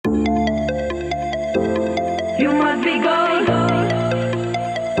must be gold.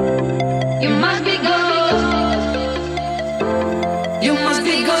 You must be gold. You must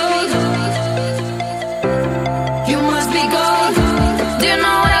be gold. You must be gold. Do you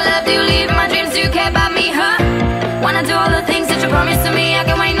know what I love? Do you live in my dreams? Do you care about me, huh? Wanna do all the things that you promised to me? I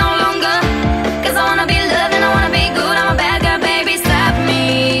can wait no longer. Cause I wanna be loved and I wanna be good. I'm a bad girl, baby. Stop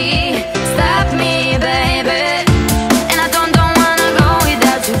me, baby. And I don't wanna go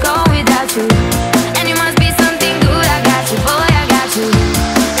without you, go without you. And you must be something good. I got you, boy, I got you.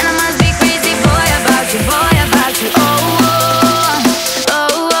 And I must be crazy, boy, about you, boy, about you. Oh, oh,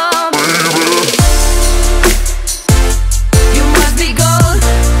 oh, oh, baby. You must be gold.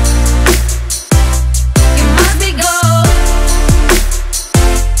 You must be gold.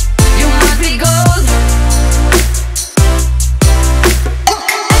 You must be gold.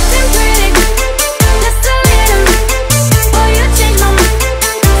 Acting pretty, just a little. Boy, you changed my mind.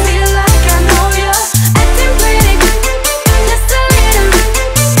 Feel like I know you. Acting pretty, just a little.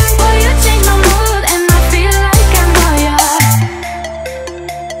 Boy, you changed my mood, and I feel like I know you.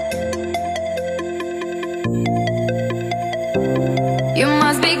 You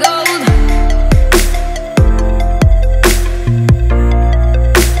must be gold.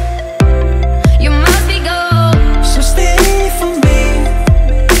 You must be gold. So stay for me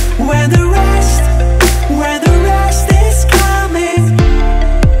when the rest is coming.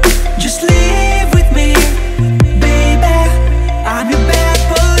 Just live with me, baby. I'm your bad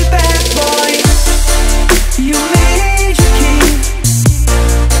boy. You made your key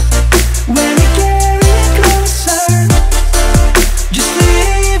when we get closer. Just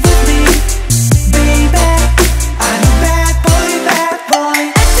live with me, baby. I'm your bad boy.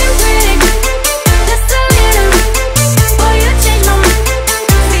 Acting pretty, just a little. Boy, you changed my mind.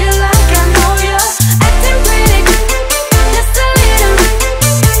 Feel like I know you. Acting pretty, just a little.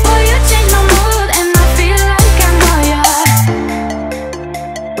 Boy, you changed my mood, and I feel like I know you.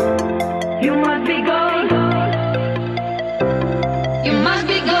 You must be gold. You must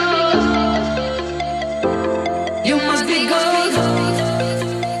be gold. You must be gold.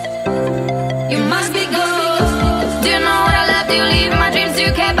 You must be gold. Do you know what I love? Do you live in my dreams? Do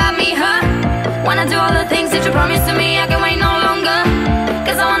you care about me, huh? Wanna do all the things that you promised to me? I can